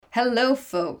Hello,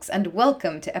 folks, and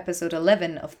welcome to episode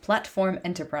 11 of Platform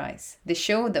Enterprise, the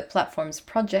show that platforms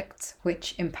projects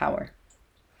which empower.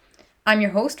 I'm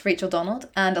your host, Rachel Donald,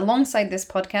 and alongside this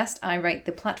podcast, I write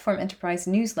the Platform Enterprise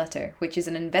newsletter, which is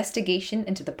an investigation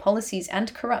into the policies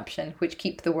and corruption which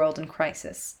keep the world in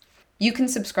crisis. You can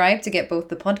subscribe to get both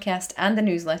the podcast and the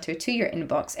newsletter to your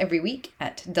inbox every week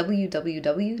at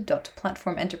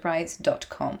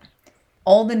www.platformenterprise.com.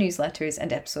 All the newsletters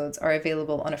and episodes are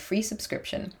available on a free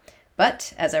subscription.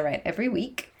 But, as I write every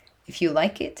week, if you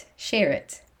like it, share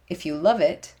it. If you love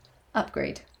it,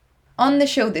 upgrade. On the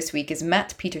show this week is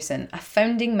Matt Peterson, a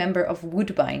founding member of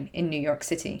Woodbine in New York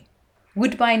City.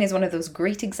 Woodbine is one of those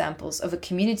great examples of a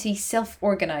community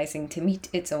self-organizing to meet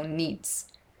its own needs.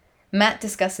 Matt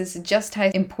discusses just how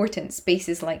important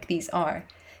spaces like these are,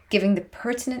 giving the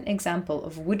pertinent example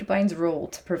of Woodbine's role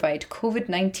to provide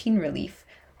COVID-19 relief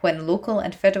when local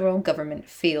and federal government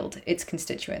failed its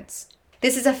constituents.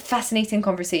 This is a fascinating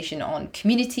conversation on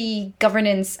community,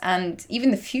 governance, and even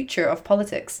the future of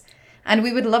politics. And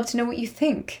we would love to know what you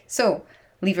think. So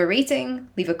leave a rating,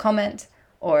 leave a comment,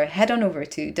 or head on over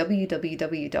to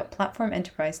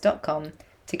www.platformenterprise.com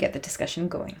to get the discussion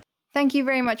going. Thank you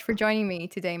very much for joining me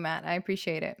today, Matt. I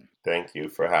appreciate it. Thank you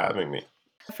for having me.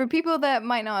 For people that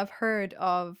might not have heard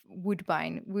of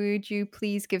Woodbine, would you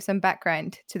please give some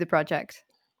background to the project?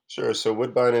 Sure. So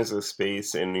Woodbine is a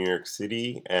space in New York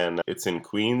City, and it's in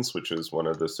Queens, which is one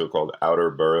of the so-called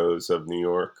outer boroughs of New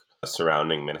York,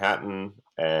 surrounding Manhattan.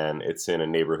 And it's in a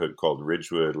neighborhood called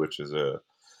Ridgewood, which is a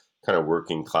kind of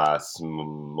working class,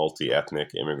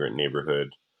 multi-ethnic immigrant neighborhood.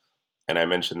 And I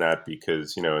mention that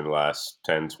because, in the last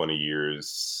 10, 20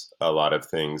 years, a lot of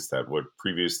things that would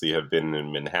previously have been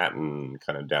in Manhattan,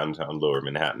 kind of downtown lower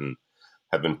Manhattan,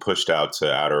 have been pushed out to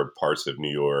outer parts of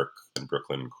New York and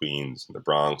Brooklyn, Queens, and the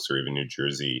Bronx, or even New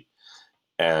Jersey.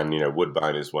 And,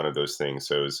 Woodbine is one of those things.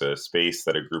 So it's a space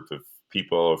that a group of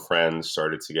people, friends,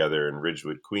 started together in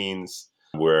Ridgewood, Queens,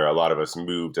 where a lot of us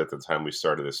moved at the time we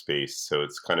started the space. So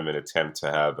it's kind of an attempt to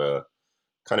have a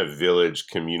kind of village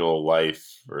communal life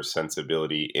or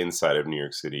sensibility inside of New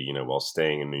York City, while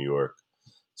staying in New York.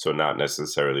 So not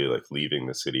necessarily like leaving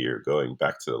the city or going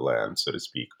back to the land, so to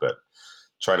speak, but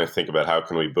trying to think about how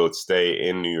can we both stay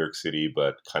in New York City,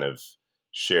 but kind of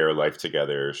share life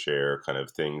together, share kind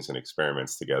of things and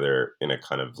experiments together in a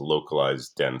kind of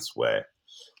localized, dense way.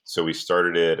 So we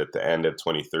started it at the end of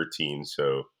 2013.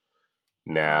 So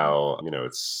now,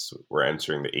 we're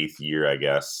entering the 8th year, I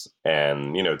guess.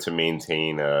 And, to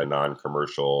maintain a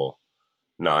non-commercial,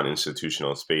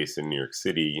 non-institutional space in New York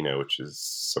City, which is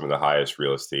some of the highest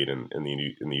real estate in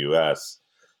the U.S.,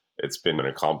 it's been an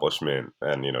accomplishment,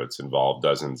 and it's involved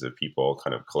dozens of people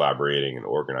kind of collaborating and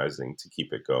organizing to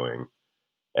keep it going.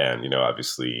 And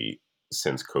obviously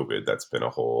since COVID, that's been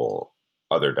a whole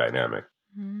other dynamic.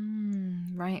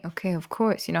 Right. Okay. Of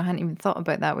course. I hadn't even thought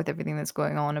about that with everything that's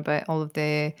going on about all of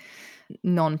the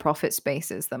non-profit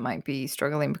spaces that might be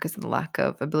struggling because of the lack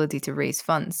of ability to raise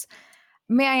funds.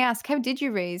 May I ask, how did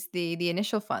you raise the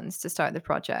initial funds to start the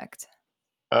project?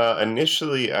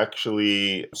 Initially,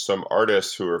 actually, some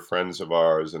artists who are friends of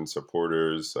ours and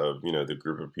supporters of, the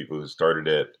group of people who started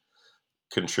it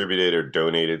contributed or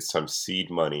donated some seed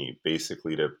money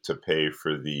basically to pay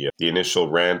for the initial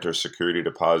rent or security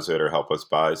deposit or help us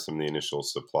buy some of the initial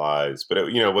supplies. But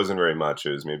it wasn't very much.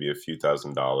 It was maybe a few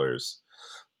 $1,000s.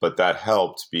 But that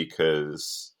helped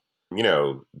because,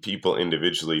 people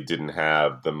individually didn't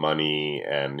have the money,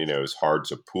 and, it was hard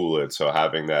to pool it. So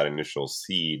having that initial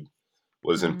seed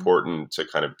was important to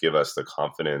kind of give us the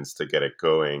confidence to get it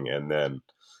going. And then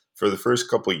for the first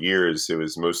couple of years, it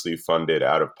was mostly funded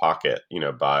out of pocket,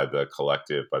 by the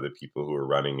collective, by the people who were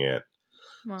running it.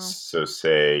 Wow. So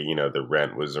say, the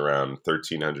rent was around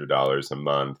 $1,300 a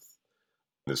month.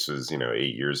 This was,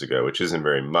 8 years ago, which isn't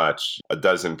very much. A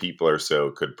dozen people or so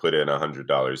could put in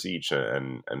 $100 each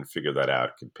and figure that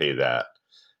out, could pay that.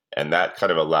 And that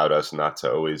kind of allowed us not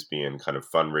to always be in kind of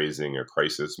fundraising or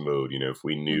crisis mode. If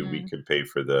we knew we could pay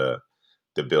for the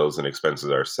bills and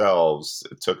expenses ourselves,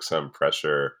 it took some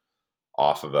pressure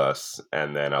off of us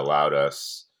and then allowed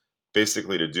us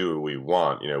basically to do what we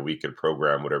want. We could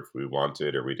program whatever we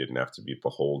wanted, or we didn't have to be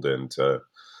beholden to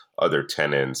other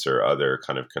tenants or other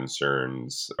kind of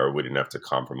concerns, or we didn't have to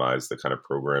compromise the kind of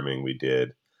programming we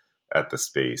did at the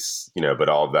space, but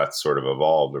all of that sort of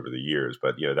evolved over the years.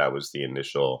 But, that was the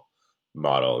initial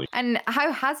model. And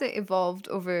how has it evolved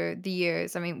over the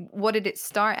years? I mean, what did it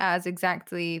start as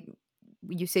exactly?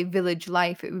 You say village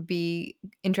life. It would be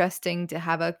interesting to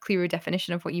have a clearer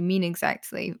definition of what you mean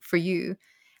exactly for you.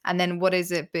 And then what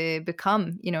has it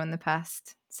become, in the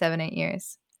past 7-8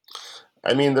 years?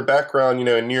 I mean, the background,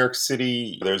 in New York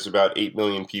City, there's about 8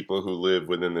 million people who live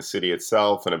within the city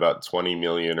itself and about 20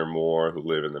 million or more who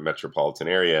live in the metropolitan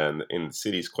area. And the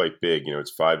city's quite big. It's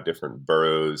five different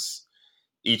boroughs,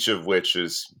 each of which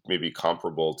is maybe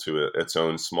comparable to its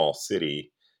own small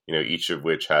city, each of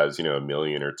which has, a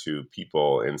million or two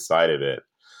people inside of it.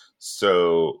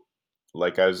 So,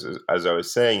 like as I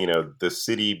was saying, the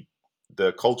city,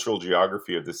 the cultural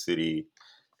geography of the city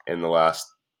in the last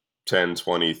 10,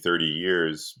 20, 30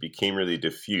 years became really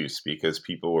diffuse because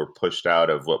people were pushed out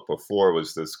of what before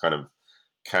was this kind of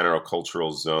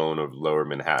countercultural zone of lower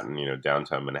Manhattan,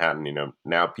 downtown Manhattan.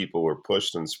 Now people were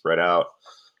pushed and spread out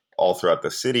all throughout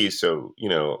the city. So,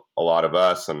 a lot of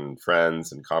us and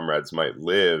friends and comrades might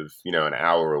live, an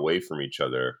hour away from each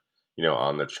other,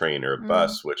 on the train or a Mm.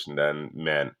 bus, which then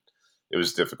meant it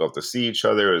was difficult to see each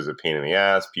other. It was a pain in the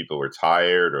ass. People were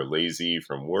tired or lazy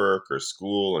from work or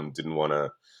school and didn't want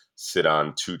to sit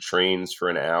on two trains for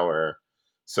an hour.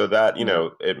 So that,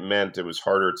 Mm. it meant it was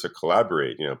harder to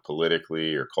collaborate,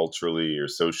 politically or culturally or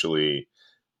socially,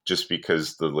 just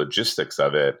because the logistics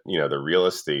of it, the real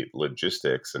estate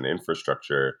logistics and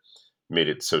infrastructure made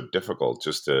it so difficult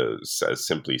just to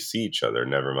simply see each other,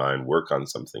 never mind work on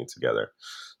something together.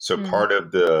 So Mm. part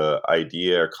of the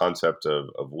idea or concept of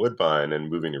Woodbine and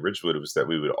moving to Ridgewood was that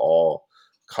we would all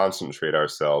concentrate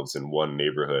ourselves in one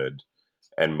neighborhood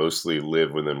and mostly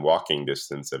live within walking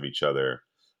distance of each other.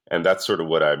 And that's sort of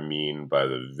what I mean by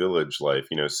the village life,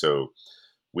 so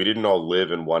we didn't all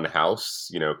live in one house,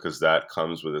 because that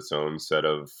comes with its own set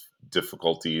of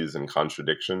difficulties and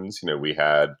contradictions. We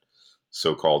had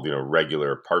so-called,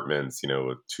 regular apartments,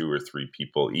 with two or three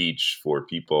people each, four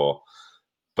people,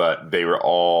 but they were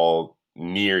all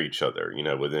near each other,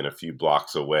 within a few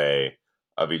blocks away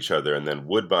of each other. And then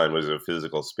Woodbine was a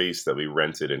physical space that we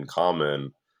rented in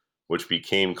common, which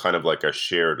became kind of like a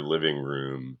shared living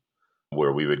room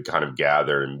where we would kind of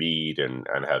gather and meet and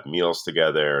have meals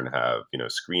together and have,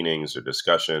 screenings or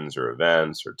discussions or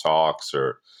events or talks,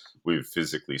 or we would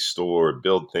physically store,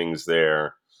 build things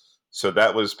there. So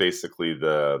that was basically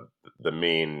the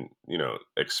main,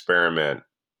 experiment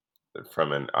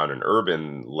from an on an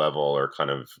urban level or kind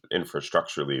of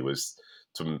infrastructurally was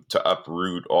to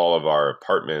uproot all of our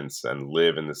apartments and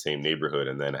live in the same neighborhood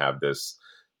and then have this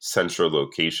central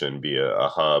location be a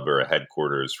hub or a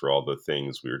headquarters for all the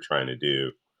things we were trying to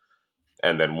do.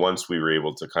 And then once we were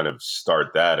able to kind of start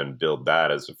that and build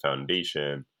that as a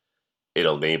foundation, it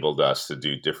enabled us to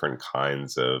do different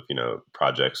kinds of,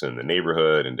 projects in the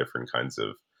neighborhood and different kinds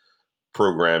of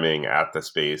programming at the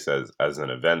space as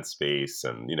an event space,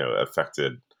 and,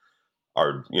 affected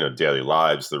our, daily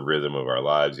lives, the rhythm of our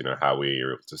lives, how we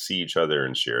are able to see each other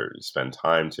and spend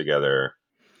time together.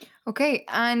 Okay,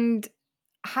 and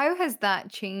how has that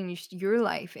changed your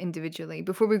life individually?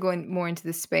 Before we go more into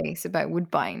the space about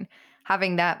Woodbine,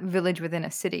 having that village within a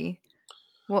city,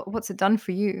 what's it done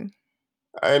for you?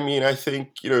 I mean, I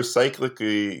think,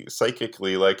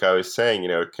 psychically, like I was saying,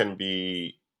 it can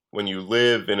be when you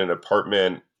live in an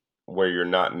apartment where you're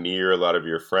not near a lot of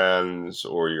your friends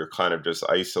or you're kind of just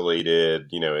isolated,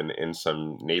 in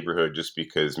some neighborhood just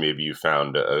because maybe you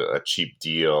found a cheap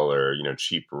deal or,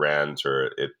 cheap rent,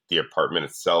 or the apartment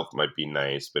itself might be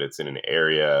nice, but it's in an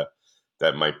area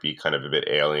that might be kind of a bit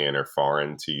alien or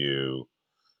foreign to you.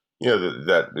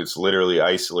 That it's literally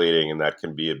isolating, and that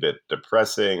can be a bit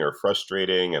depressing or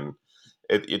frustrating, and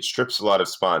it strips a lot of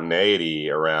spontaneity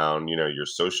around, your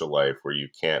social life, where you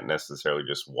can't necessarily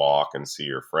just walk and see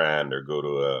your friend or go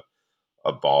to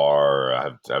a bar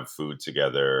or have food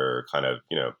together, or kind of,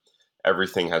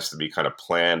 everything has to be kind of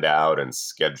planned out and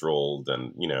scheduled,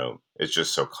 and, it's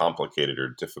just so complicated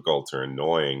or difficult or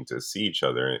annoying to see each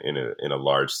other in a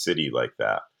large city like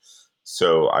that.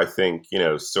 So I think,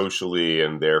 socially,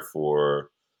 and therefore,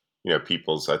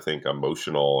 people's, I think,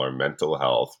 emotional or mental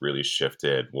health really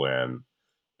shifted when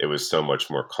it was so much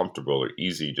more comfortable or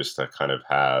easy just to kind of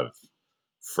have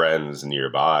friends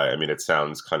nearby. I mean, it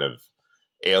sounds kind of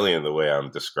alien the way I'm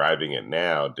describing it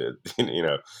now,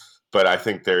 but I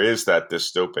think there is that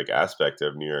dystopic aspect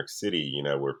of New York City,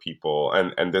 where people,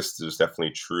 and this is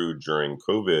definitely true during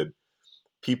COVID,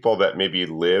 people that maybe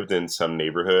lived in some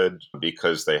neighborhood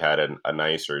because they had a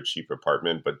nice or a cheap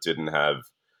apartment but didn't have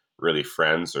really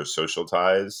friends or social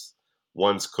ties.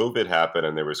 Once COVID happened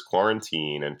and there was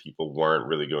quarantine and people weren't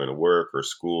really going to work or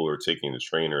school or taking the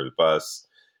train or the bus,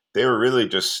 they were really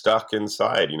just stuck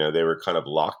inside. They were kind of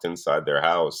locked inside their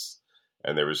house,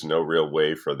 and there was no real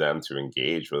way for them to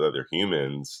engage with other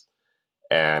humans.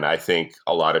 And I think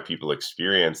a lot of people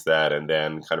experienced that and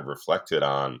then kind of reflected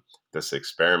on this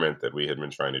experiment that we had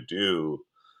been trying to do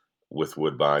with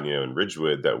Woodbine, in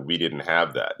Ridgewood, that we didn't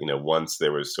have that. Once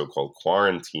there was so-called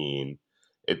quarantine,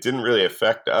 it didn't really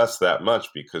affect us that much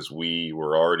because we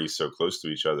were already so close to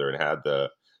each other and had the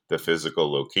physical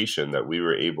location that we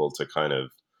were able to kind of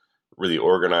really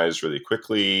organize really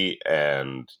quickly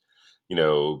and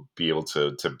be able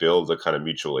to build a kind of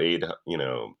mutual aid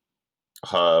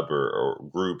hub or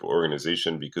group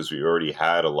organization because we already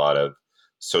had a lot of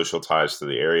social ties to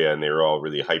the area and they were all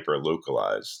really hyper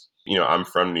localized. I'm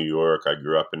from New York. I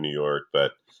grew up in New York,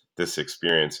 but this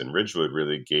experience in Ridgewood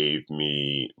really gave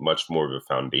me much more of a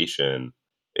foundation.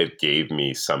 It gave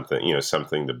me something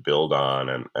to build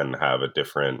on and have a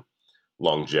different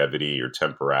longevity or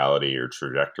temporality or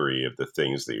trajectory of the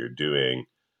things that you're doing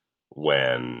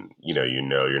when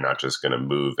you're not just going to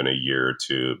move in a year or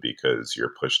two because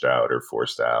you're pushed out or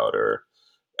forced out or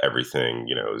everything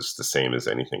is the same as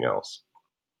anything else.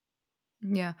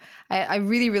 Yeah, I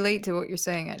really relate to what you're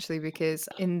saying actually, because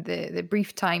in the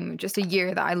brief time, just a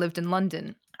year that I lived in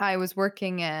London, I was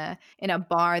working in a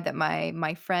bar that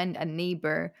my friend and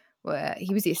neighbor,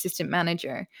 he was the assistant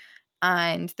manager,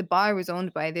 and the bar was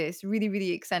owned by this really,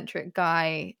 really eccentric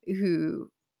guy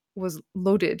who was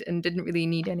loaded and didn't really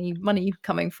need any money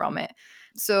coming from it.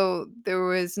 So there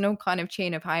was no kind of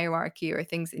chain of hierarchy or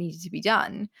things that needed to be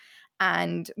done.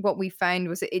 And what we found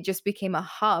was that it just became a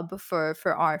hub for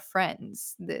our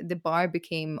friends. The bar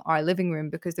became our living room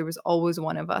because there was always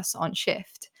one of us on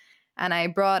shift. And I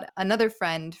brought another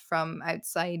friend from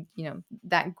outside,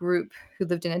 that group who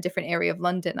lived in a different area of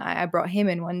London. I brought him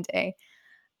in one day,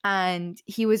 and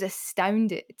he was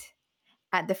astounded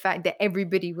at the fact that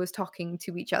everybody was talking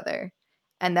to each other.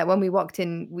 And that when we walked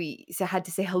in, we had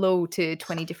to say hello to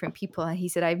 20 different people. And he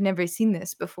said, I've never seen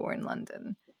this before in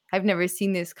London. I've never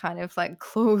seen this kind of like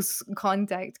close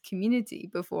contact community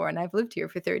before. And I've lived here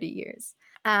for 30 years.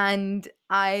 And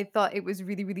I thought it was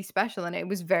really, really special. And it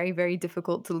was very, very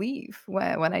difficult to leave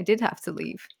when I did have to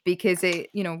leave, because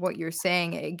what you're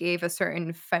saying, it gave a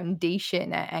certain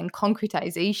foundation and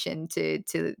concretization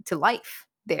to life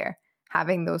there,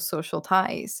 having those social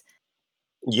ties.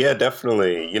 Yeah,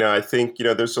 definitely. I think,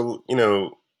 there's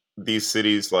these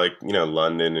cities like,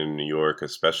 London and New York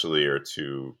especially are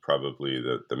two probably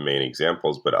the main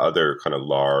examples, but other kind of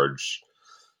large,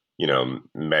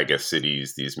 mega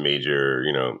cities, these major,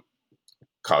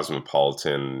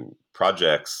 cosmopolitan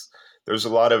projects, there's a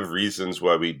lot of reasons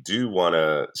why we do want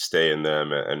to stay in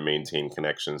them and maintain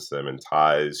connections to them and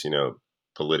ties,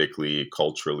 politically,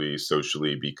 culturally,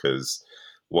 socially, because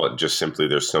just simply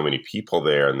there's so many people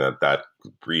there and that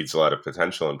breeds a lot of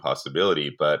potential and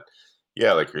possibility. But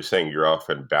yeah, like you're saying, you're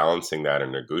often balancing that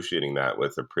and negotiating that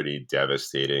with a pretty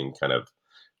devastating kind of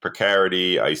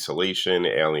precarity, isolation,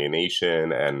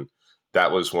 alienation, and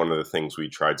that was one of the things we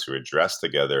tried to address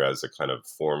together as a kind of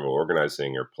form of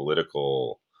organizing or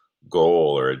political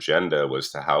goal or agenda, was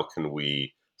to how can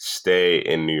we stay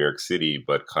in New York City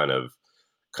but kind of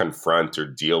confront or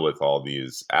deal with all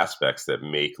these aspects that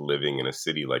make living in a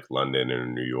city like London or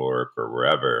New York or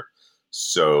wherever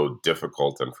so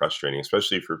difficult and frustrating,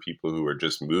 especially for people who are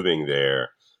just moving there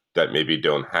that maybe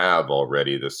don't have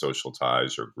already the social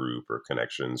ties or group or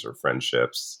connections or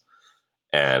friendships.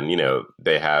 And,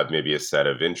 they have maybe a set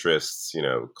of interests,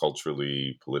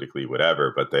 culturally, politically,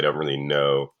 whatever, but they don't really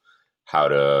know how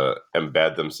to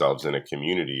embed themselves in a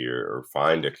community or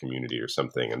find a community or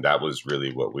something. And that was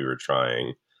really what we were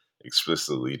trying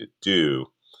explicitly to do,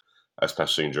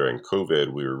 especially during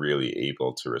COVID. We were really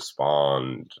able to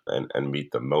respond and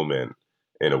meet the moment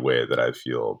in a way that I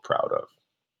feel proud of.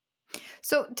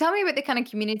 So tell me about the kind of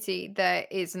community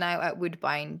that is now at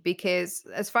Woodbine, because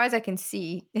as far as I can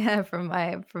see from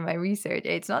my research,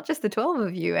 it's not just the 12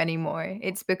 of you anymore.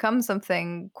 It's become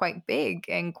something quite big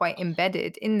and quite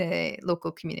embedded in the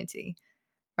local community,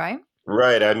 right?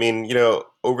 Right. I mean,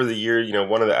 over the year,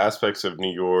 one of the aspects of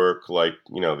New York, like,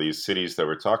 these cities that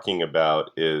we're talking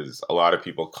about, is a lot of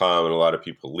people come and a lot of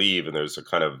people leave, and there's a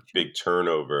kind of big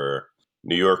turnover.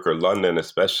 New York or London,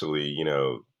 especially,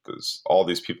 there's all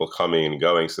these people coming and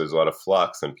going. So there's a lot of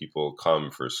flux, and people come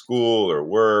for school or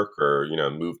work or,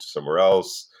 move to somewhere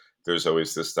else. There's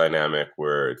always this dynamic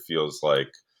where it feels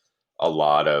like a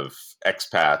lot of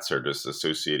expats are just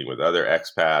associating with other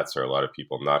expats, or a lot of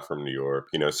people not from New York.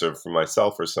 So for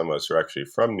myself or some of us who are actually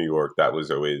from New York, that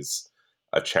was always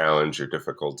a challenge or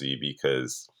difficulty,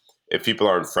 because if people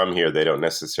aren't from here, they don't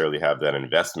necessarily have that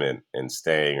investment in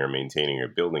staying or maintaining or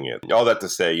building it. All that to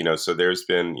say, so there's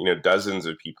been, dozens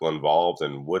of people involved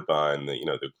in Woodbine,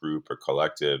 the group or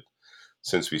collective,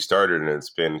 since we started, and it's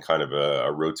been kind of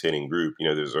a rotating group.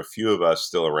 There's a few of us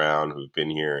still around who've been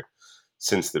here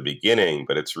since the beginning,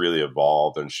 but it's really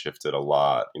evolved and shifted a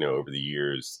lot, over the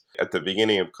years. At the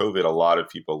beginning of COVID, a lot of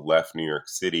people left New York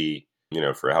City,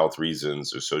 for health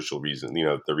reasons or social reasons,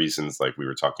 the reasons like we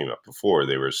were talking about before.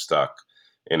 They were stuck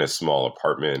in a small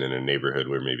apartment in a neighborhood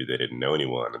where maybe they didn't know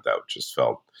anyone, and that just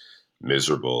felt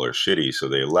miserable or shitty. So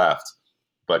they left.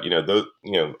 But,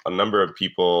 a number of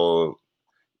people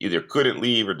either couldn't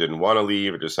leave or didn't want to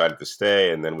leave or decided to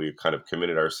stay. And then we kind of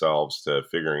committed ourselves to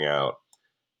figuring out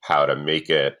how to make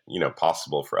it,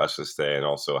 possible for us to stay, and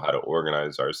also how to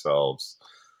organize ourselves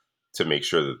to make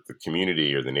sure that the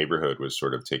community or the neighborhood was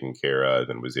sort of taken care of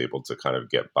and was able to kind of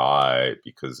get by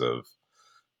because of,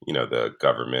 the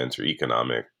government or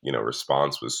economic,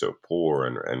 response was so poor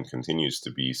and continues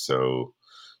to be so,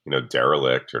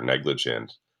 derelict or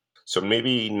negligent. So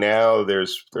maybe now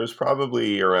there's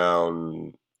probably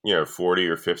around 40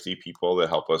 or 50 people that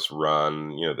help us run,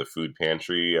 the food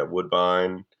pantry at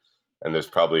Woodbine. And there's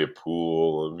probably a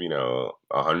pool of,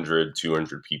 100,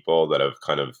 200 people that have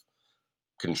kind of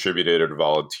contributed or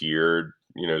volunteered,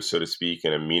 so to speak,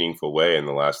 in a meaningful way in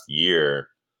the last year.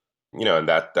 And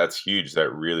that's huge.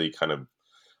 That really kind of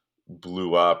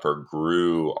blew up or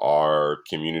grew our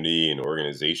community and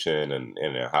organization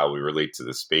and how we relate to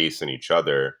the space and each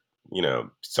other.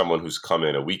 Someone who's come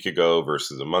in a week ago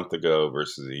versus a month ago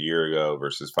versus a year ago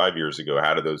versus 5 years ago,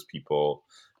 how do those people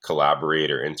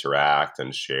collaborate or interact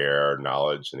and share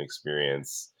knowledge and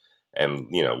experience and,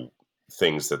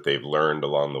 things that they've learned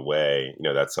along the way?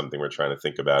 That's something we're trying to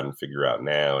think about and figure out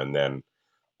now. And then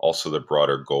also the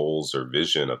broader goals or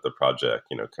vision of the project,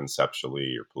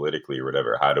 conceptually or politically or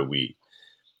whatever. How do we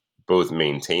both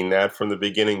maintain that from the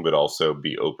beginning, but also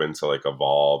be open to like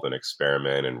evolve and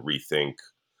experiment and rethink,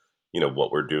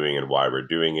 what we're doing and why we're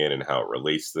doing it and how it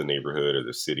relates to the neighborhood or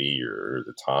the city or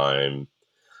the time.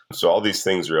 So all these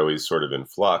things are always sort of in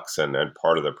flux, and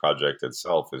part of the project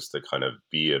itself is to kind of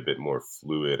be a bit more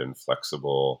fluid and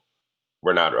flexible.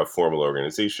 We're not a formal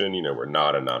organization, we're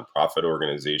not a nonprofit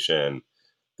organization.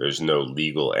 There's no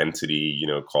legal entity,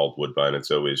 called Woodbine.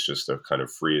 It's always just a kind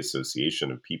of free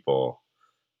association of people,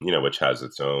 which has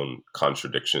its own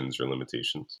contradictions or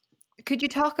limitations. Could you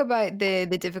talk about the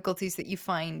difficulties that you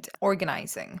find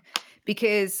organizing?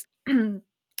 Because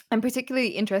I'm particularly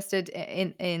interested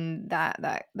in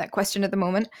that question at the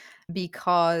moment,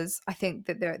 because I think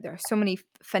that there are so many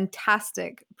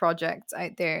fantastic projects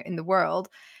out there in the world.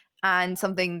 And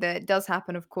something that does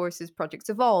happen, of course, is projects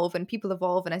evolve and people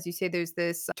evolve. And as you say, there's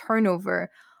this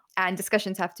turnover, and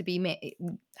discussions have to be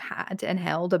had and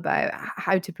held about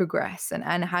how to progress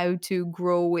and how to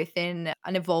grow within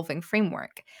an evolving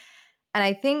framework. And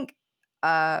I think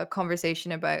a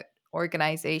conversation about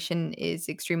organization is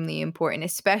extremely important,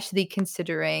 especially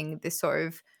considering the sort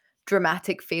of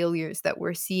dramatic failures that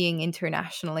we're seeing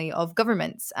internationally of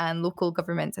governments and local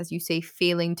governments, as you say,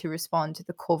 failing to respond to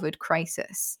the COVID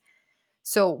crisis.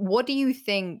 So what do you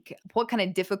think, what kind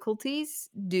of difficulties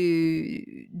do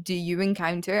you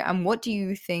encounter, and what do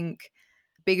you think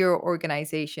bigger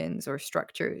organizations or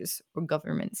structures or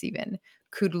governments even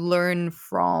could learn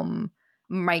from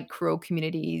micro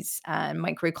communities and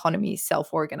microeconomies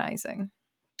self-organizing?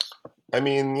 I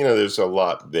mean, there's a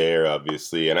lot there,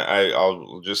 obviously. And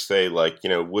I'll just say, like,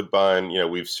 Woodbine,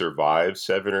 we've survived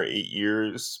 7 or 8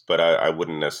 years, but I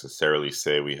wouldn't necessarily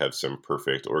say we have some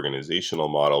perfect organizational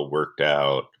model worked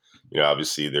out.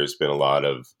 Obviously, there's been a lot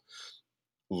of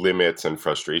limits and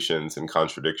frustrations and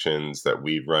contradictions that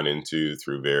we've run into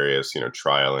through various,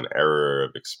 trial and error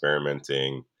of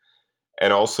experimenting.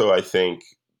 And also, I think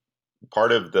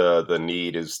part of the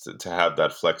need is to have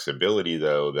that flexibility,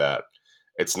 though, that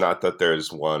it's not that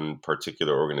there's one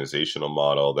particular organizational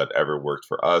model that ever worked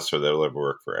for us or that'll ever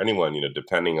work for anyone.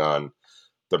 Depending on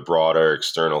the broader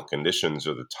external conditions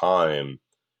or the time,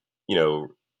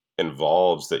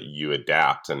 involves that you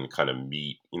adapt and kind of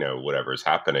meet, whatever's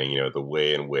happening. The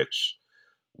way in which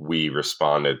we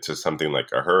responded to something like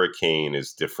a hurricane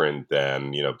is different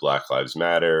than, Black Lives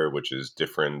Matter, which is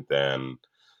different than,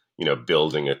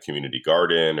 building a community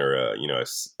garden or a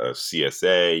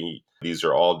CSA. These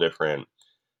are all different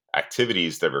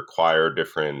activities that require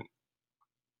different,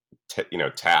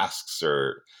 tasks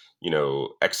or,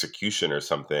 execution or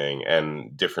something,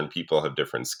 and different people have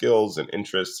different skills and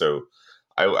interests. So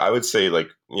I would say, like,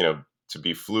 to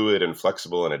be fluid and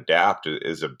flexible and adapt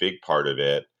is a big part of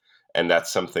it. And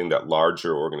that's something that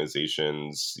larger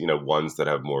organizations, ones that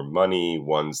have more money,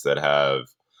 ones that have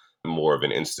more of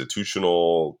an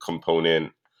institutional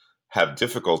component, have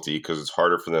difficulty because it's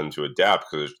harder for them to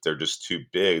adapt because they're just too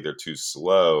big, they're too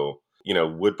slow.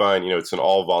 Woodbine, it's an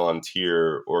all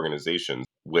volunteer organization,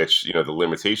 which, the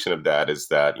limitation of that is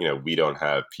that, we don't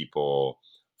have people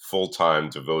full-time,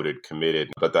 devoted,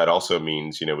 committed. But that also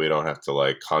means, we don't have to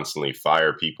like constantly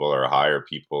fire people or hire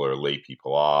people or lay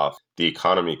people off. The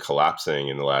economy collapsing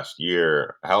in the last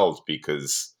year helped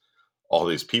because all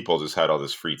these people just had all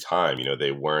this free time.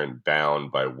 They weren't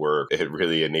bound by work. It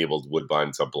really enabled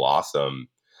Woodbine to blossom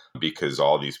because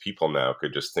all these people now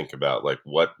could just think about like,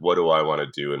 what do I want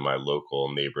to do in my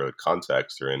local neighborhood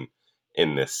context or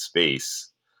in this space.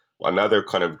 Another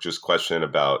kind of just question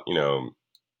about,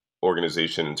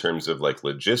 organization in terms of like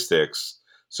logistics.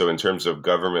 So in terms of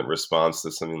government response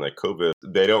to something like COVID,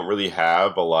 they don't really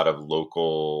have a lot of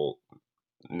local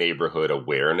neighborhood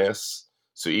awareness.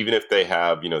 So even if they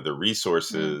have, the Mm.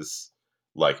 resources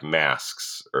like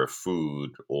masks or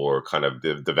food or kind of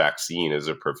the vaccine is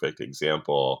a perfect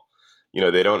example,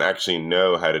 they don't actually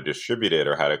know how to distribute it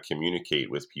or how to communicate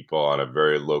with people on a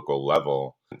very local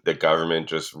level. The government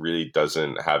just really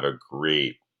doesn't have a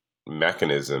great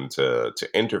mechanism to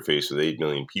interface with 8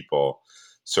 million people.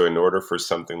 So in order for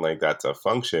something like that to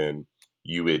function,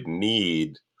 you would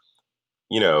need,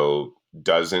 you know,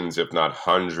 dozens, if not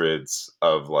hundreds,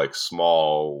 of like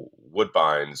small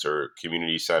woodbines or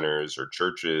community centers or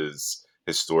churches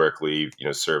historically,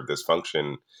 serve this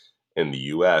function in the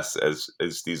US as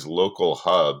these local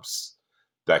hubs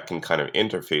that can kind of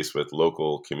interface with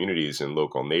local communities and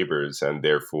local neighbors and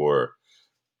therefore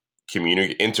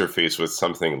community interface with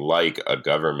something like a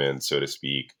government, so to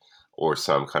speak, or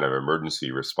some kind of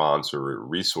emergency response or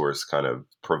resource kind of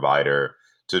provider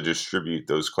to distribute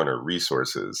those kind of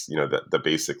resources, the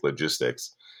basic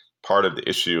logistics. Part of the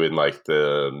issue in like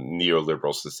the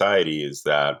neoliberal society is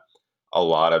that a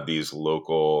lot of these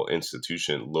local,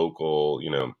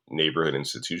 neighborhood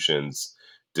institutions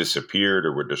disappeared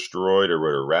or were destroyed or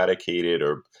were eradicated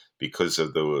or because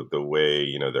of the way,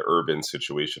 the urban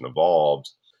situation evolved.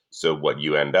 So what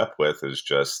you end up with is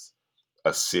just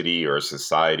a city or a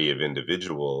society of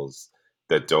individuals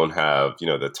that don't have,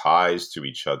 the ties to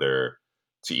each other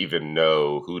to even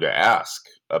know who to ask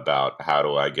about how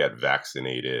do I get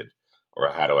vaccinated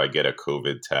or how do I get a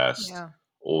COVID test Yeah.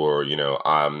 or,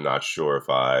 I'm not sure if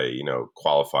I,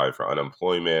 qualify for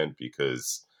unemployment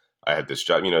because I had this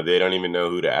job, they don't even know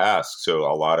who to ask. So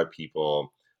a lot of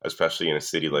people, especially in a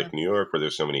city Yeah. like New York where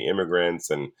there's so many immigrants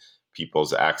and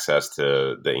people's access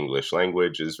to the English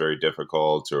language is very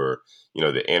difficult or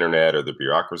the internet or the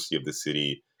bureaucracy of the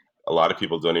city, a lot of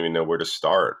people don't even know where to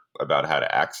start about how to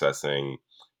accessing,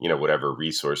 whatever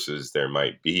resources there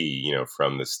might be,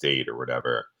 from the state or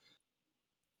whatever.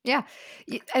 Yeah.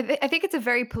 I think it's a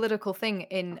very political thing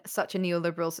in such a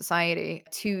neoliberal society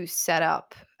to set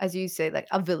up, as you say, like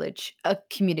a village, a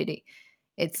community.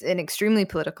 It's an extremely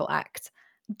political act.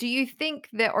 Do you think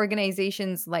that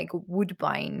organizations like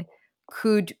Woodbine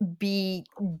could be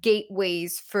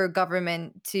gateways for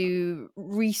government to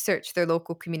research their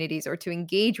local communities or to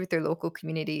engage with their local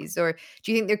communities? Or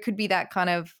do you think there could be that kind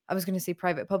of, I was going to say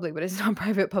private public, but it's not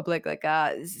private public, like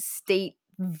a state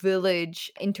village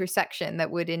intersection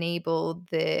that would enable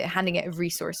the handing out of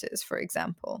resources, for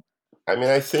example? I mean,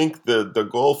 I think the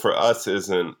goal for us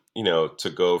isn't,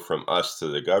 to go from us to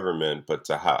the government, but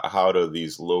to how do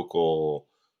these local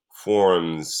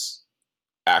forums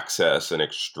access and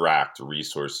extract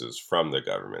resources from the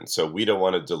government. So we don't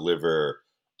want to deliver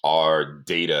our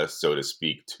data, so to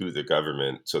speak, to the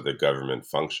government so the government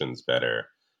functions better.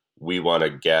 We want to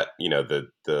get,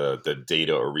 the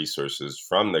data or resources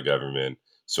from the government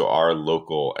so our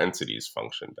local entities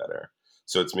function better.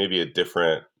 So it's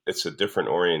a different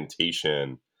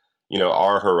orientation.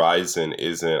 Our horizon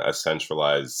isn't a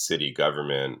centralized city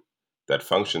government that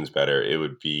functions better. It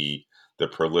would be the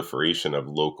proliferation of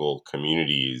local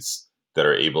communities that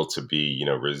are able to be,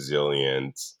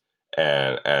 resilient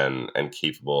and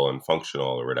capable and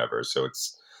functional or whatever. So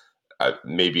it's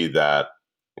maybe that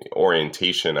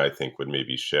orientation I think would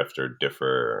maybe shift or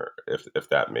differ if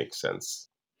that makes sense.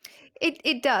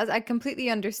 It does. I completely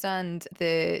understand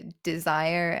the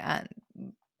desire and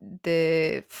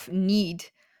the need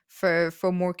for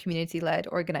more community-led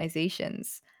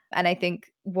organizations. And I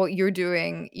think what you're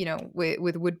doing,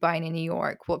 with Woodbine in New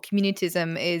York, what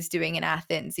communitism is doing in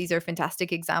Athens, these are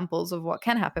fantastic examples of what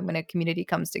can happen when a community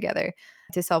comes together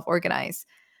to self-organize.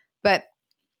 But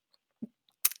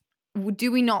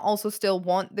do we not also still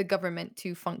want the government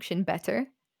to function better?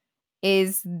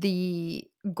 Is the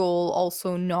goal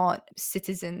also not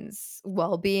citizens'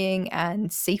 well-being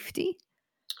and safety?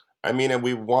 I mean, and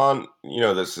we want,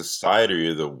 the society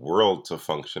or the world to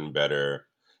function better.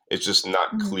 It's just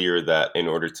not Mhm. clear that in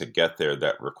order to get there,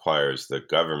 that requires the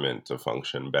government to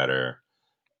function better.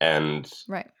 And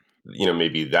Right.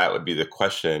 maybe that would be the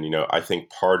question. I think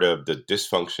part of the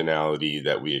dysfunctionality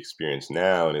that we experience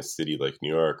now in a city like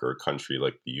New York or a country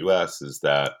like the US is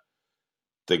that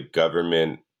the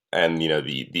government and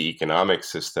the economic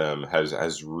system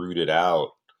has rooted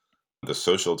out the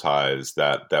social ties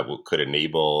could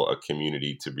enable a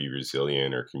community to be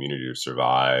resilient or community to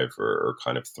survive or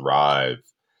kind of thrive,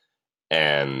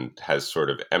 and has sort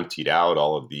of emptied out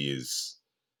all of these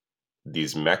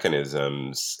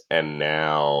mechanisms. And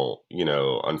now,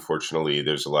 unfortunately,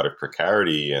 there's a lot of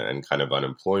precarity and kind of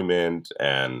unemployment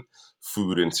and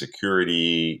food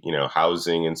insecurity,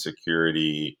 housing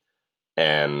insecurity.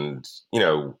 And,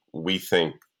 we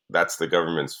think that's the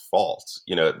government's fault.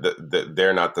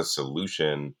 They're not the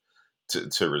solution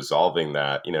to resolving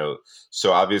that.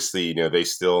 So obviously, they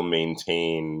still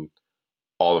maintain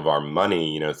all of our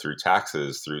money, through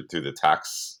taxes, through the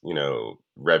tax,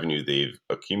 revenue they've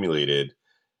accumulated,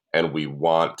 and we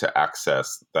want to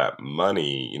access that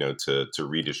money, to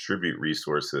redistribute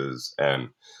resources.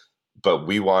 But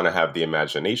we want to have the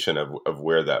imagination of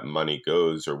where that money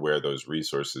goes or where those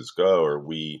resources go, or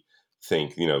we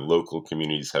think, local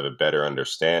communities have a better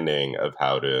understanding of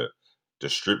how to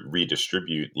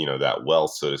redistribute, that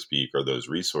wealth, so to speak, or those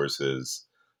resources.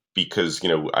 Because,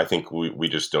 I think we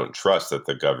just don't trust that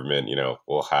the government,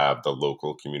 will have the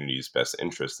local community's best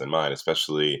interest in mind,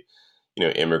 especially,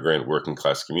 immigrant working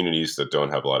class communities that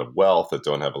don't have a lot of wealth, that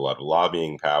don't have a lot of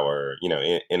lobbying power,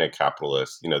 in a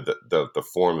capitalist, the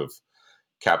form of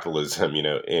capitalism,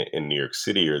 in New York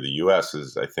City or the US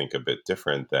is, I think, a bit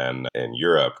different than in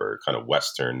Europe or kind of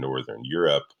Western, Northern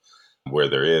Europe, where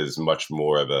there is much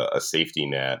more of a safety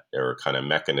net or kind of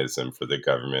mechanism for the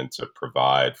government to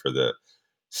provide for the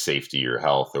safety or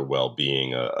health or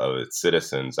well-being of its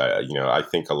citizens. I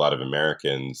think a lot of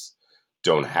Americans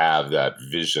don't have that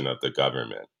vision of the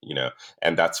government,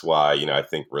 and that's why, I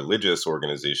think religious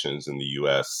organizations in the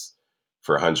US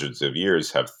for hundreds of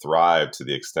years have thrived to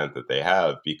the extent that they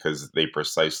have, because they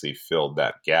precisely filled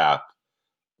that gap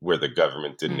where the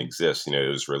government didn't Mm. exist. It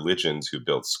was religions who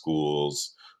built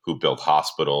schools, who built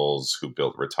hospitals, who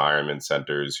built retirement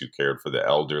centers, who cared for the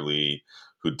elderly,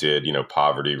 who did,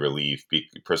 poverty relief,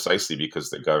 precisely because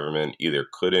the government either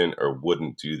couldn't or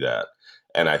wouldn't do that.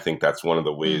 And I think that's one of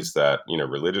the Mm. ways that,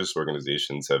 religious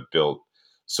organizations have built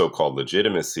so-called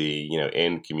legitimacy,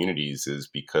 in communities, is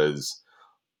because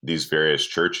these various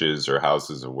churches or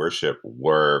houses of worship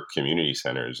were community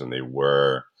centers, and they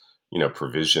were,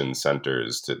 provision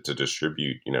centers to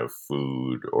distribute,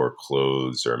 food or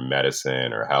clothes or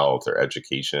medicine or health or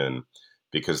education,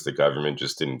 because the government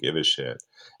just didn't give a shit.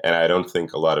 And I don't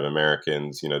think a lot of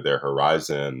Americans, their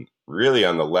horizon, really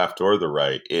on the left or the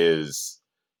right, is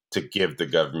to give the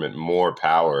government more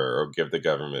power or give the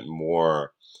government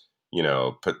more,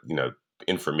 put,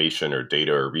 information or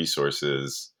data or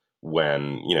resources,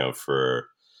 when, for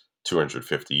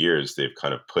 250 years, they've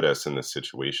kind of put us in the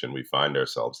situation we find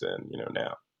ourselves in,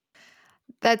 now.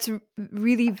 That's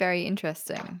really very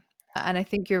interesting. And I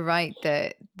think you're right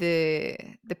that the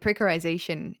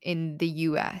precarization in the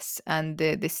US and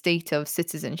the state of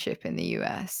citizenship in the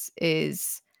US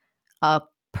is a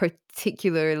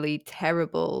particularly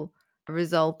terrible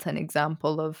result and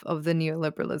example of the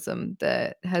neoliberalism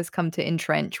that has come to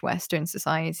entrench Western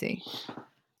society.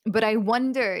 But I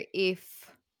wonder if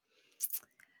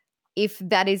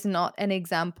that is not an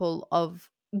example of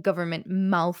government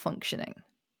malfunctioning.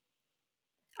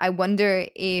 I wonder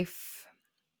if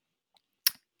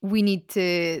we need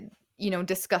to,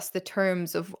 discuss the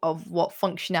terms of what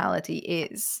functionality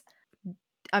is.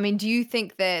 I mean, do you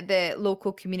think that the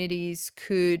local communities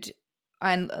could,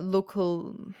 and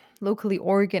locally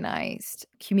organized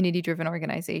community driven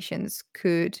organizations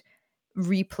could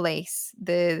replace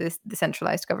the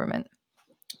centralized government?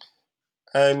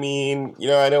 I mean,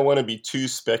 I don't want to be too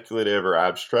speculative or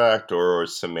abstract or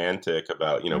semantic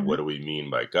about, what Hmm. do we mean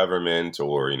by government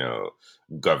or,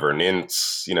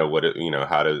 governance,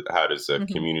 how does a Hmm.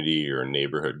 community or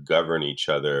neighborhood govern each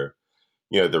other?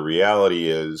 The reality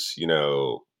is,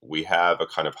 we have a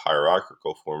kind of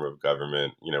hierarchical form of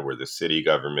government, where the city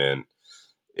government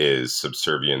is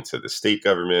subservient to the state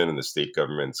government and the state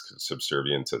government's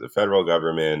subservient to the federal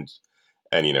government.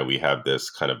 And, we have this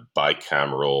kind of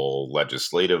bicameral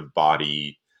legislative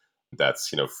body that's,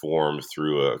 formed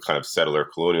through a kind of settler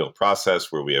colonial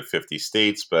process where we have 50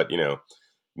 states, but,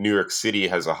 New York City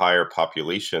has a higher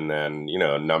population than,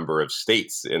 a number of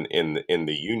states in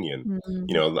the union.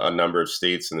 Hmm. A number of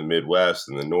states in the Midwest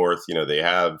and the North, they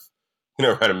have,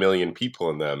 around a million people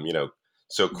in them.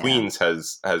 So Yeah. Queens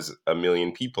has a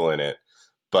million people in it.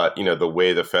 But, the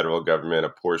way the federal government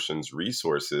apportions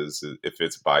resources, if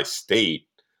it's by state,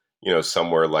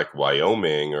 somewhere like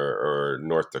Wyoming or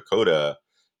North Dakota,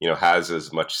 has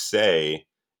as much say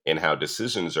in how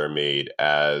decisions are made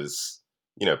as,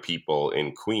 people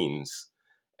in Queens.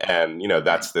 And, Right.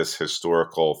 that's this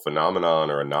historical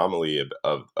phenomenon or anomaly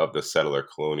of the settler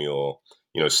colonial,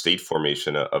 state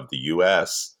formation of the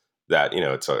US that,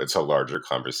 it's a larger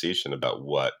conversation about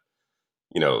what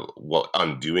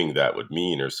undoing that would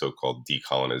mean, or so-called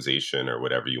decolonization, or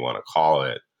whatever you want to call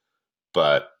it.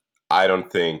 But I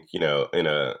don't think, in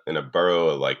a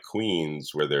borough like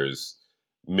Queens where there's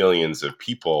millions of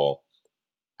people,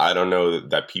 I don't know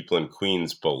that people in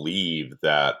Queens believe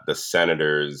that the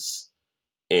senators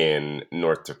in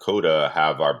North Dakota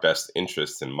have our best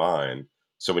interests in mind.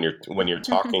 So when you're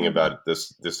talking about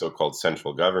this so-called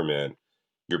central government,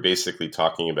 you're basically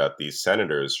talking about these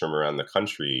senators from around the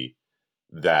country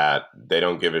that they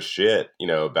don't give a shit,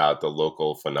 about the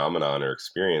local phenomenon or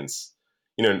experience.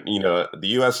 The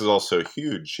U.S. is also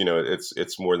huge.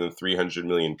 It's more than 300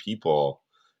 million people.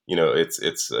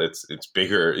 It's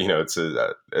bigger. It's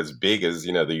as big as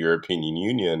the European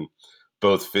Union,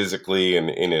 both physically and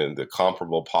in the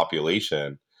comparable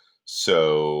population.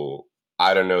 So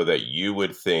I don't know that you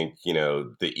would think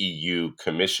the EU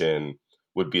Commission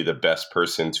would be the best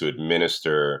person to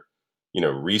administer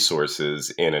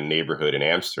resources in a neighborhood in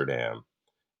Amsterdam.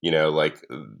 Like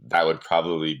that would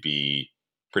probably be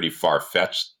pretty far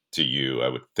fetched to you, I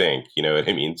would think. You know what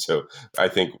I mean? So I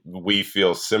think we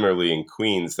feel similarly in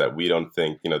Queens that we don't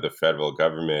think, the federal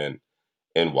government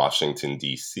in Washington,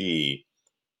 D.C.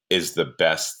 is the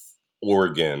best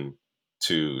organ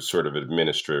to sort of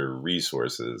administer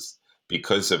resources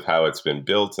because of how it's been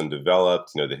built and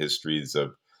developed, the histories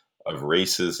of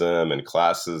racism and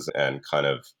classes and kind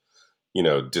of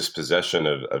dispossession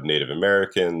of Native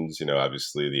Americans,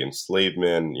 obviously the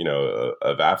enslavement,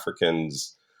 of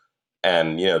Africans,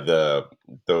 and the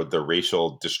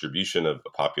racial distribution of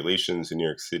populations in New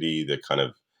York City, the kind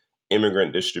of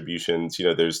immigrant distributions.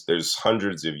 There's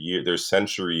hundreds of years, there's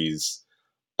centuries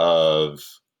of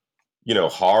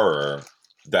horror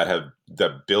that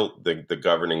built the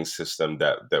governing system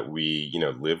that we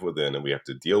live within and we have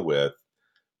to deal with.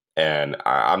 And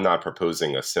I'm not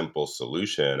proposing a simple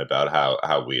solution about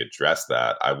how we address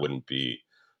that. I wouldn't be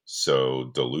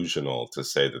so delusional to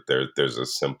say that there's a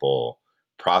simple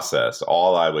process.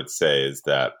 All I would say is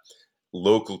that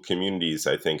local communities,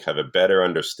 I think, have a better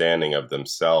understanding of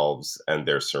themselves and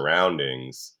their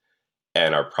surroundings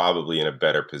and are probably in a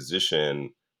better position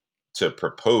to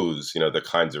propose, the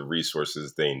kinds of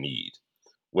resources they need,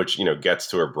 which, gets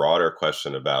to a broader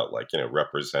question about like,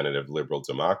 representative liberal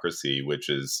democracy, which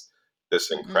is this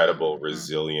incredible Mm-hmm.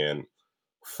 resilient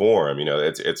form.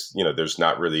 There's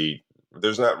not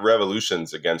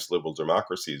revolutions against liberal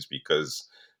democracies because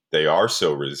they are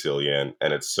so resilient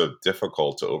and it's so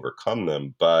difficult to overcome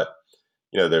them. But,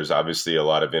 there's obviously a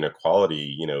lot of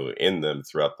inequality, in them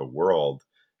throughout the world.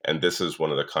 And this is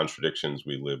one of the contradictions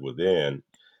we live within.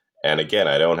 And again,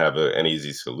 I don't have an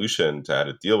easy solution to how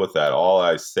to deal with that. All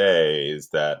I say is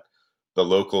that the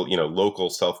local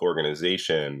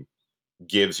self-organization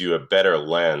gives you a better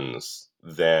lens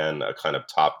than a kind of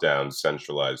top-down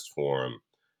centralized form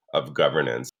of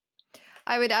governance.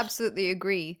 I would absolutely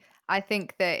agree. I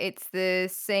think that it's the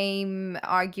same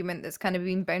argument that's kind of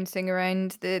been bouncing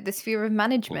around the sphere of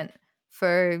management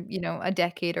for, a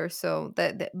decade or so,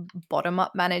 that bottom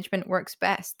up management works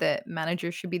best, that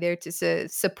managers should be there to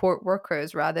support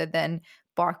workers rather than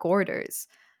bark orders.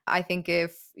 I think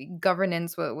if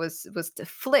governance was to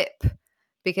flip,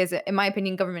 because in my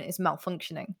opinion government is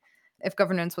malfunctioning. If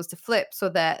governance was to flip so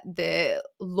that the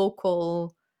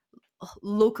localism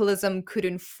could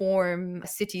inform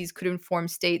cities, could inform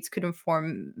states, could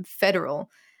inform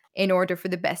federal, in order for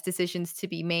the best decisions to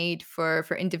be made for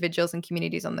individuals and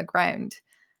communities on the ground.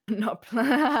 Not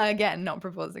again, not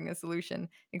proposing a solution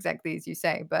exactly as you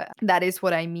say, but that is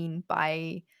what I mean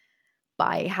by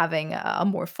having a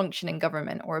more functioning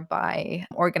government, or by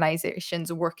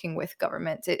organizations working with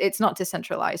governments. It's not to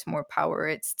centralize more power,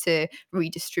 it's to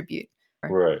redistribute.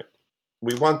 Right.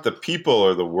 We want the people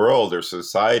or the world or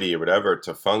society or whatever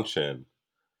to function.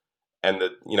 And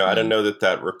that, I don't Mm. know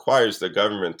that requires the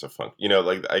government to function.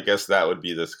 Like, I guess that would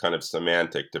be this kind of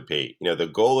semantic debate. The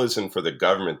goal isn't for the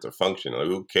government to function. Like,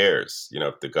 who cares,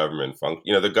 if the government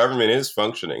the government is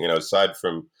functioning, aside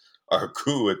from our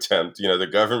coup attempt, the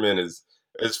government is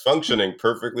functioning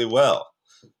perfectly well.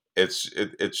 It's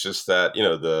just that,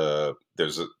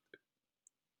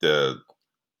 the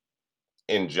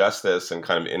injustice and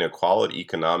kind of inequality,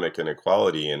 economic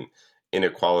inequality and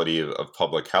inequality of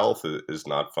public health is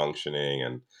not functioning.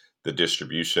 And the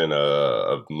distribution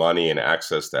of money and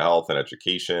access to health and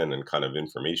education and kind of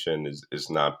information is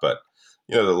not. But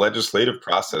the legislative Yeah.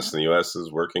 process in the U.S.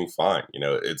 is working fine.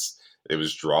 It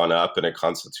was drawn up in a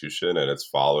constitution and it's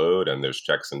followed, and there's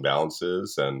checks and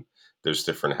balances, and there's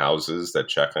different houses that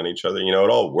check on each other. It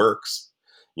all works.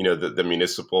 The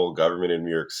municipal government in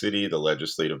New York City, the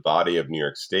legislative body of New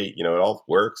York State, it all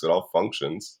works, it all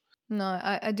functions. No,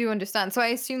 I do understand. So I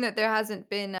assume that there hasn't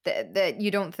been that you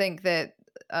don't think that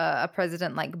a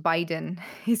president like Biden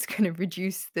is going to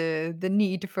reduce the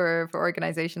need for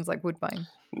organizations like Woodbine.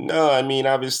 No, I mean,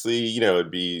 obviously,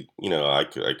 it'd be, I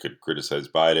could criticize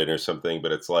Biden or something,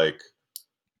 but it's like,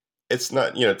 it's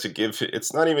not,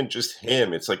 it's not even just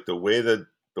him. It's like the way the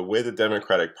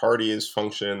Democratic Party is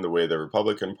function, the way the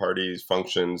Republican Party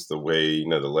functions, the way,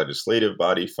 the legislative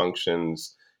body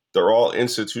functions, they're all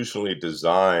institutionally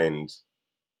designed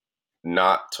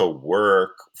not to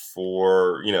work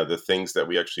for, the things that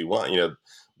we actually want.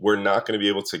 We're not going to be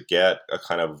able to get a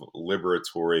kind of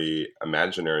liberatory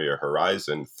imaginary or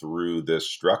horizon through this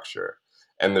structure.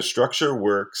 And the structure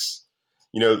works,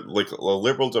 like a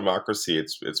liberal democracy,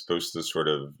 it's supposed to sort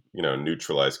of,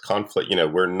 neutralize conflict.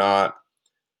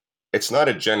 It's not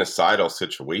a genocidal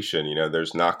situation.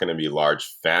 There's not going to be large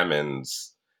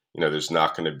famines. There's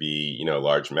not going to be,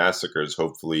 large massacres.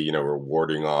 Hopefully, we're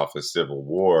warding off a civil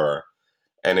war.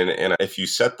 And if you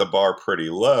set the bar pretty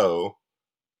low,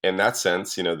 in that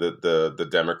sense, the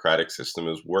democratic system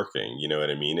is working. You know what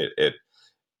I mean? It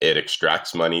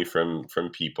extracts money from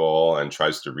people and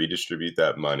tries to redistribute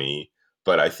that money.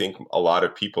 But I think a lot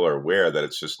of people are aware that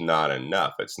it's just not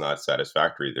enough. It's not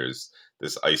satisfactory. There's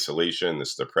this isolation,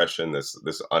 this depression,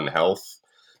 this unhealth,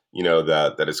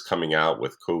 that is coming out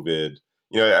with COVID.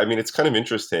 I mean, it's kind of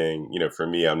interesting. For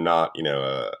me, I'm not,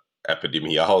 a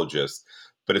epidemiologist,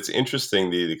 but it's interesting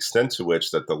the extent to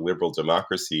which that the liberal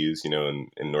democracies, in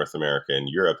North America and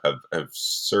Europe have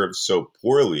served so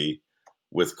poorly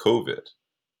with COVID.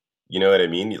 You know what I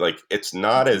mean? Like, it's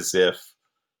not Mhm. as if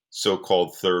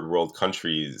so-called third world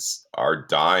countries are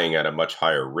dying at a much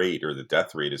higher rate or the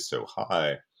death rate is so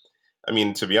high. I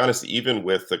mean, to be honest, even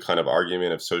with the kind of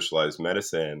argument of socialized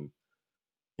medicine,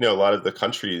 a lot of the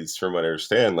countries, from what I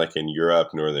understand, like in Europe,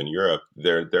 Northern Europe,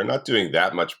 they're not doing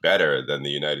that much better than the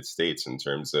United States in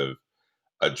terms of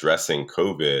addressing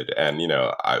COVID. And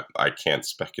I can't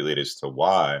speculate as to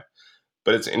why,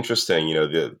 but it's interesting.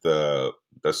 The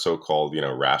so-called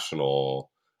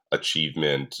rational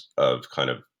achievement of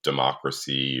kind of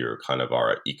democracy or kind of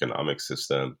our economic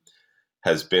system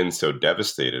has been so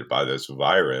devastated by this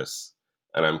virus.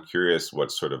 And I'm curious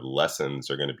what sort of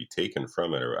lessons are going to be taken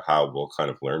from it or how we'll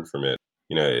kind of learn from it.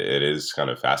 It is kind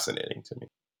of fascinating to me.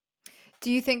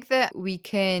 Do you think that we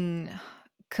can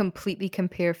completely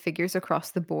compare figures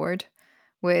across the board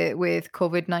with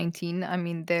COVID-19? I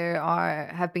mean, there are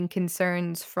have been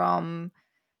concerns from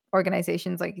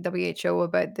organizations like WHO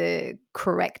about the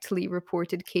correctly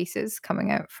reported cases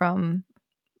coming out from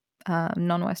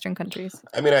non-Western countries.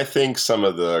 I mean, I think some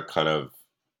of the kind of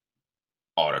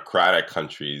autocratic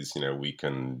countries, we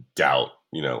can doubt,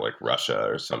 like Russia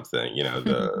or something,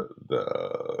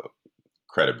 the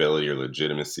credibility or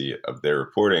legitimacy of their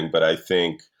reporting. But I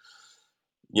think,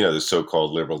 the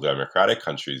so-called liberal democratic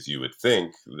countries, you would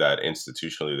think that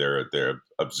institutionally they're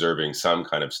observing some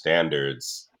kind of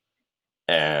standards,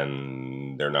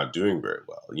 and they're not doing very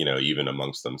well, even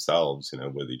amongst themselves,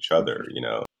 with each other.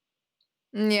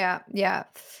 Yeah, yeah.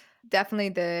 Definitely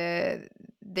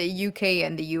the UK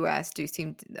and the US do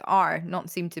seem to are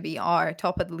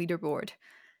top of the leaderboard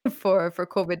for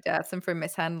COVID deaths and for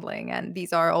mishandling. And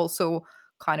these are also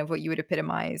kind of what you would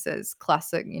epitomize as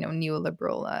classic,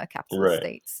 neoliberal capitalist Right.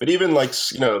 states. But even like,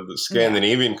 the Yeah.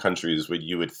 Scandinavian countries, what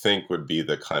you would think would be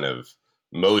the kind of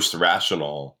most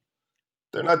rational,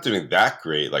 they're not doing that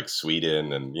great, like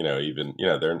Sweden, and even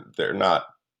they're not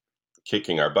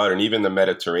kicking our butt, and even the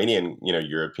Mediterranean,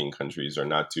 European countries are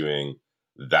not doing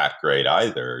that great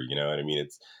either. You know what I mean?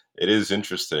 It is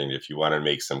interesting if you want to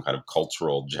make some kind of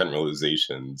cultural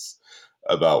generalizations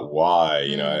about why.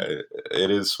 Mm. It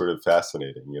is sort of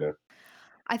fascinating.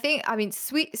 I mean,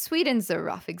 Sweden's a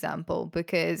rough example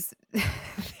because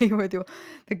they were the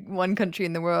one country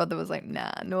in the world that was like,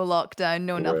 nah, no lockdown,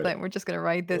 no Right. nothing. We're just going to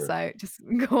ride this Right. out. Just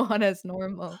go on as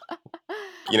normal.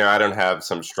 I don't have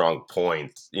some strong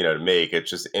point, to make. It's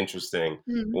just interesting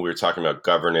Mm. when we were talking about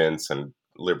governance and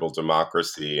liberal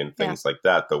democracy and Yeah. things like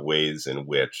that, the ways in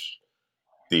which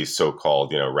these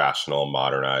so-called, rational,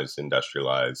 modernized,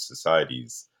 industrialized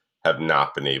societies have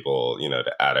not been able,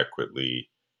 to adequately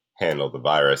handle the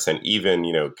virus. And even,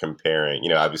 comparing,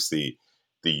 obviously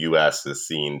the US is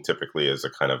seen typically as a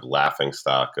kind of laughing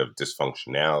stock of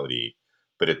dysfunctionality.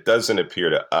 but it doesn't appear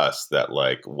to us that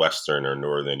like Western or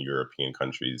Northern European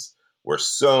countries were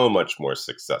so much more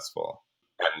successful.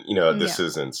 And, this Yeah.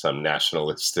 isn't some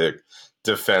nationalistic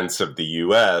defense of the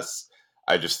US.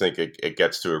 I just think it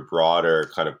gets to a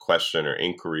broader kind of question or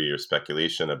inquiry or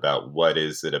speculation about what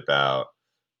is it about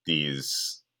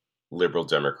these liberal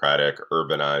democratic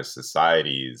urbanized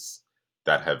societies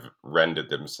that have rendered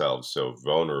themselves so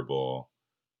vulnerable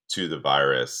to the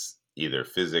virus, either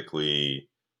physically,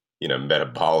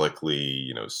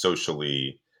 metabolically,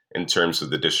 socially, in terms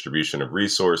of the distribution of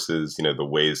resources, the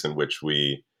ways in which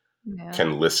we Yeah.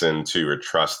 can listen to or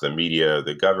trust the media,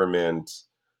 the government,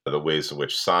 the ways in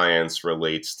which science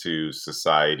relates to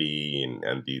society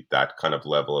and that kind of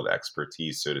level of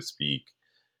expertise, so to speak.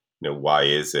 Why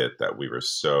is it that we were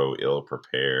so ill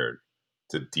prepared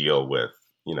to deal with,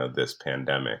 this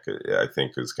pandemic? I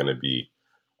think is going to be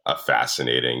a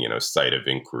fascinating, site of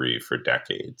inquiry for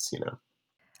decades.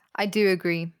 I do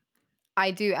agree.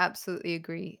 I do absolutely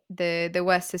agree. The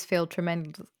West has failed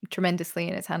tremendously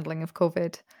in its handling of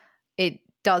COVID. It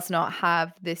does not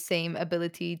have the same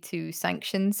ability to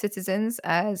sanction citizens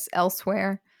as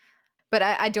elsewhere. But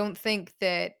I don't think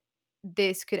that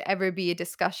this could ever be a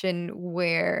discussion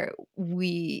where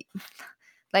we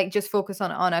like just focus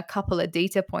on a couple of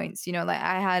data points. Like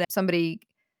I had somebody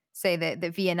say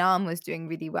that Vietnam was doing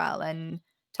really well and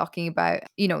talking about,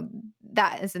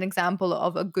 that as an example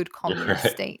of a good communist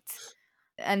Right. state.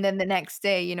 And then the next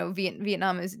day,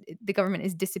 Vietnam is the government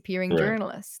is disappearing Right.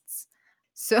 journalists.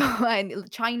 So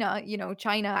and China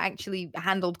actually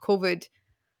handled COVID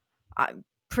uh,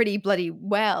 pretty bloody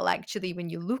well, actually, when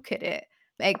you look at it.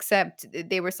 Except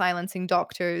they were silencing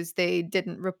doctors. They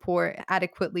didn't report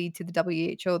adequately to the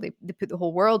WHO. They put the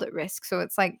whole world at risk. So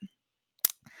it's like,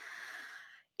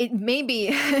 it may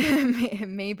be,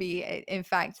 maybe in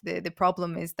fact, the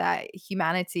problem is that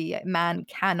humanity, man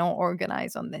cannot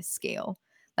organize on this scale.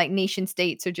 Like nation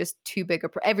states are just too big.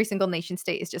 Every single nation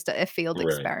state is just a failed Right.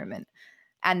 experiment.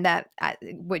 And that,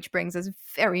 which brings us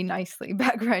very nicely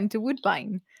back around to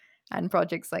Woodbine and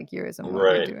projects like yours and what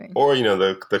you're Right. doing. Or,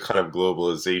 the kind of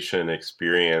globalization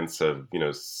experience of,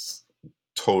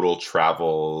 total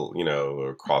travel,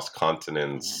 across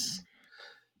continents,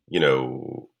 you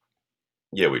know,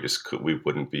 yeah, we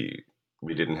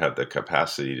didn't have the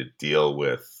capacity to deal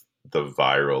with the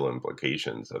viral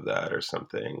implications of that or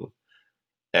something.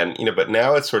 And, but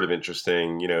now it's sort of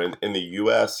interesting, in the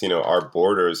US, our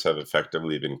borders have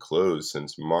effectively been closed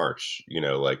since March.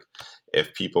 Like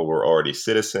if people were already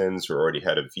citizens or already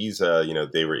had a visa,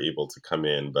 they were able to come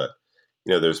in. But,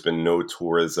 there's been no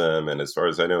tourism. And as far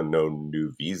as I know, no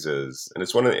new visas. And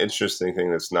it's one of the interesting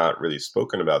things that's not really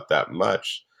spoken about that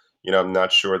much. I'm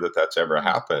not sure that that's ever Mm.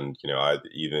 happened,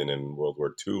 even in World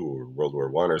War II or World War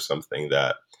I or something,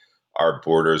 that our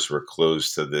borders were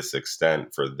closed to this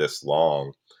extent for this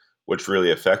long, which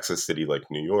really affects a city like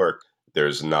New York.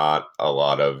 There's not a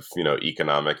lot of,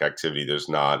 economic activity. There's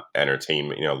not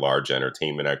entertainment, large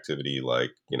entertainment activity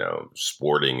like,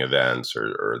 sporting events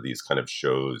or these kind of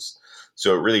shows.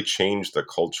 So it really changed the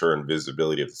culture and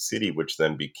visibility of the city, which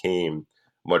then became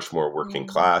much more working Yeah.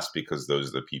 class because those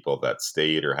are the people that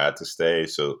stayed or had to stay.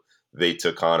 So they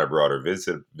took on a broader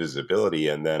visibility.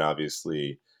 And then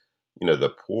obviously,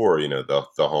 the poor, the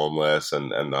homeless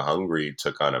and the hungry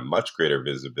took on a much greater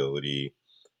visibility,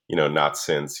 not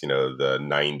since, the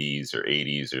 90s or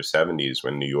 80s or 70s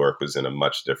when New York was in a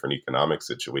much different economic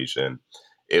situation.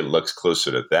 It looks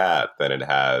closer to that than it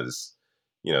has,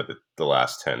 the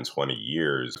last 10, 20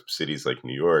 years. Cities like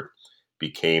New York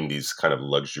became these kind of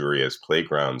luxurious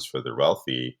playgrounds for the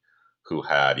wealthy who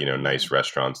had, Yeah. nice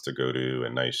restaurants to go to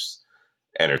and nice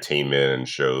entertainment and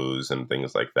shows and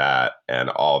things like that. And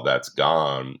all of that's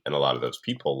gone. And a lot of those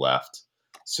people left.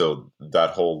 So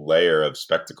that whole layer of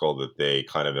spectacle that they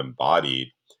kind of embodied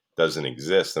doesn't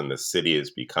exist. And the city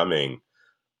is becoming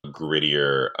a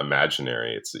grittier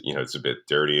imaginary. It's a bit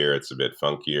dirtier. It's a bit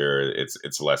funkier.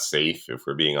 It's less safe. If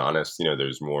we're being honest,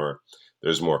 there's more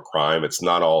crime. It's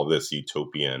not all this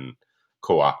utopian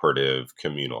cooperative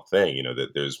communal thing, that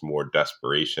there's more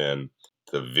desperation.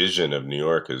 The vision of New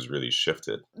York has really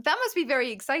shifted. That must be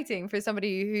very exciting for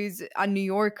somebody who's a New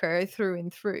Yorker through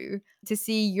and through to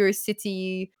see your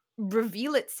city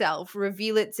reveal itself,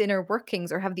 reveal its inner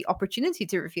workings, or have the opportunity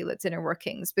to reveal its inner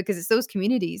workings, because it's those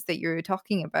communities that you're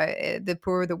talking about, the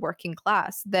poor, the working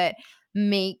class, that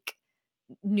make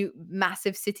new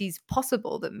massive cities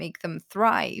possible, that make them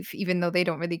thrive, even though they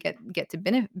don't really get to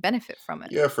benefit from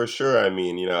it. Yeah, for sure. I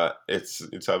mean,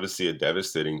 it's obviously a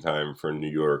devastating time for New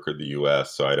York or the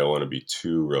US, so I don't want to be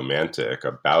too romantic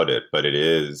about it, but it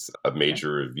is a Yeah.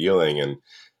 major revealing. And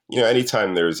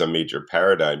anytime there's a major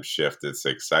paradigm shift, it's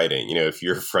exciting. If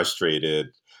you're frustrated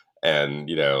and,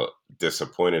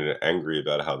 disappointed and angry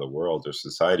about how the world or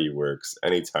society works,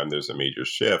 anytime there's a major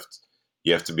shift,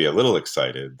 you have to be a little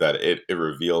excited that it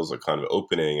reveals a kind of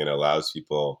opening and allows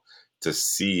people to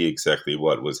see exactly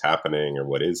what was happening or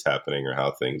what is happening or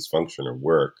how things function or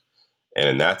work. And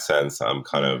in that sense, I'm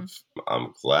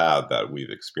glad that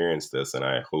we've experienced this, and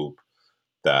I hope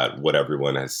that what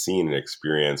everyone has seen and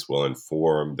experienced will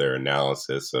inform their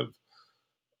analysis of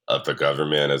the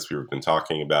government, as we've been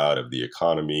talking about, of the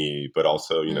economy, but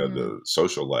also, the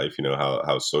social life,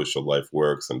 how social life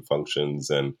works and functions,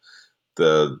 and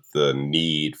the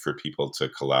need for people to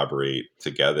collaborate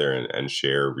together and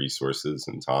share resources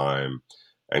and time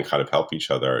and kind of help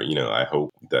each other. I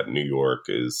hope that New York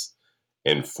is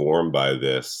informed by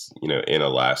this, in a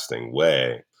lasting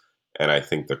way. And I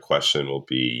think the question will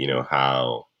be,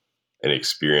 how an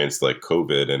experience like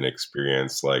COVID, an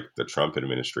experience like the Trump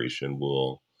administration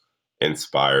will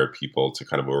inspire people to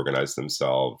kind of organize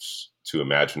themselves to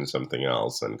imagine something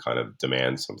else and kind of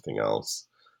demand something else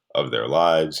of their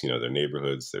lives, their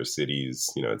neighborhoods, their cities,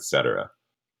 et cetera.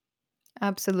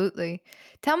 Absolutely.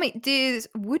 Tell me, does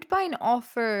Woodbine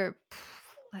offer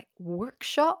like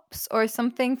workshops or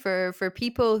something for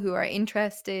people who are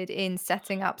interested in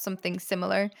setting up something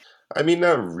similar? I mean,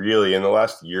 not really. In the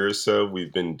last year or so,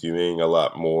 we've been doing a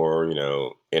lot more,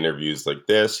 interviews like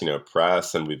this,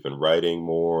 press, and we've been writing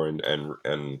more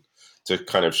and to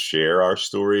kind of share our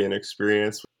story and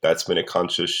experience. That's been a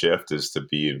conscious shift, is to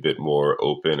be a bit more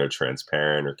open or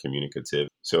transparent or communicative.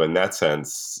 So in that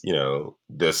sense,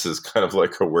 this is kind of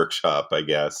like a workshop, I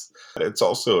guess. It's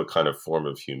also a kind of form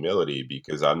of humility,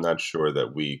 because I'm not sure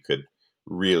that we could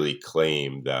really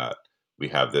claim that we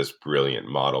have this brilliant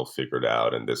model figured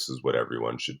out and this is what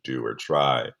everyone should do or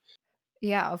try.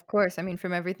 Yeah, of course. I mean,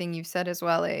 from everything you've said as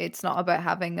well, it's not about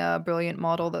having a brilliant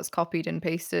model that's copied and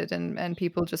pasted and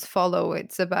people just follow.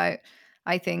 It's about,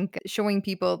 I think, showing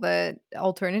people that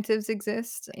alternatives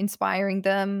exist, inspiring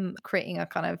them, creating a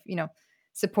kind of,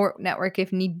 support network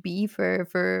if need be for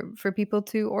people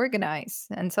to organize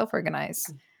and self-organize.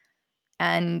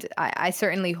 And I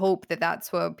certainly hope that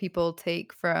that's what people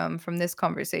take from this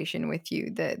conversation with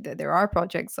you, that there are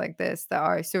projects like this that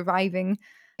are surviving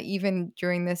even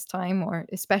during this time, or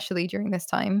especially during this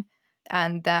time,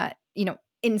 and that,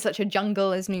 in such a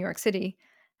jungle as New York City,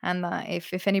 and that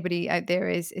if anybody out there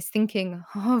is thinking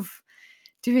of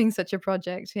doing such a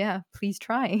project, yeah, please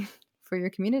try for your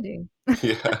community.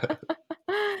 Yeah,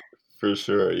 for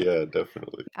sure. Yeah,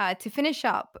 definitely. To finish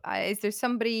up, is there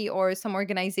somebody or some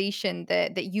organization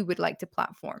that you would like to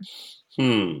platform?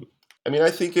 Hmm. I mean,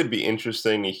 I think it'd be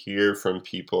interesting to hear from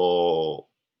people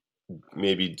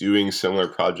maybe doing similar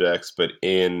projects, but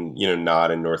in, not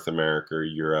in North America or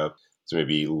Europe. So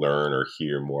maybe learn or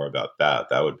hear more about that.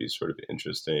 That would be sort of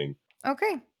interesting.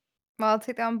 Okay. Well, I'll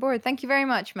take that on board. Thank you very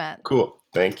much, Matt. Cool.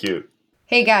 Thank you.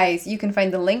 Hey guys, you can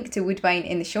find the link to Woodbine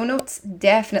in the show notes.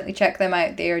 Definitely check them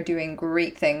out. They are doing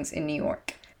great things in New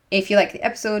York. If you like the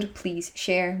episode, please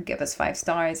share, give us 5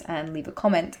 stars, and leave a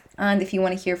comment. And if you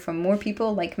want to hear from more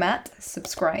people like Matt,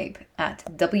 subscribe at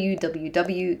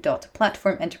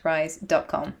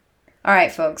www.platformenterprise.com. All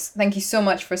right, folks, thank you so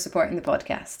much for supporting the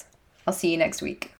podcast. I'll see you next week.